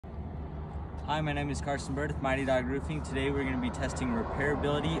Hi, my name is Carson Bird with Mighty Dog Roofing. Today we're going to be testing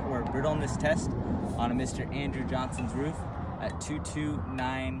repairability or brittleness test on a Mr. Andrew Johnson's roof at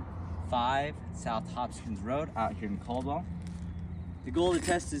 2295 South Hopkins Road out here in Caldwell. The goal of the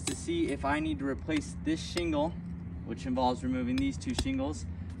test is to see if I need to replace this shingle, which involves removing these two shingles,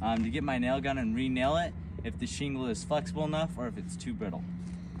 to get my nail gun and re-nail it, if the shingle is flexible enough or if it's too brittle.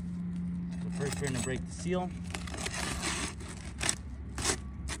 So first we're going to break the seal.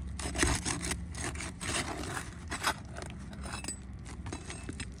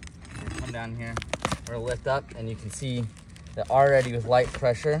 Down here, we're gonna lift up and you can see that already with light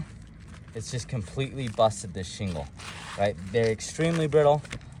pressure it's just completely busted this shingle, right? They're extremely brittle,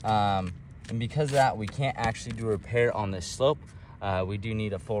 and because of that we can't actually do a repair on this slope. We do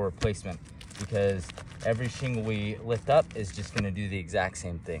need a full replacement because every shingle we lift up is just going to do the exact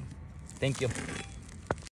same thing. Thank you.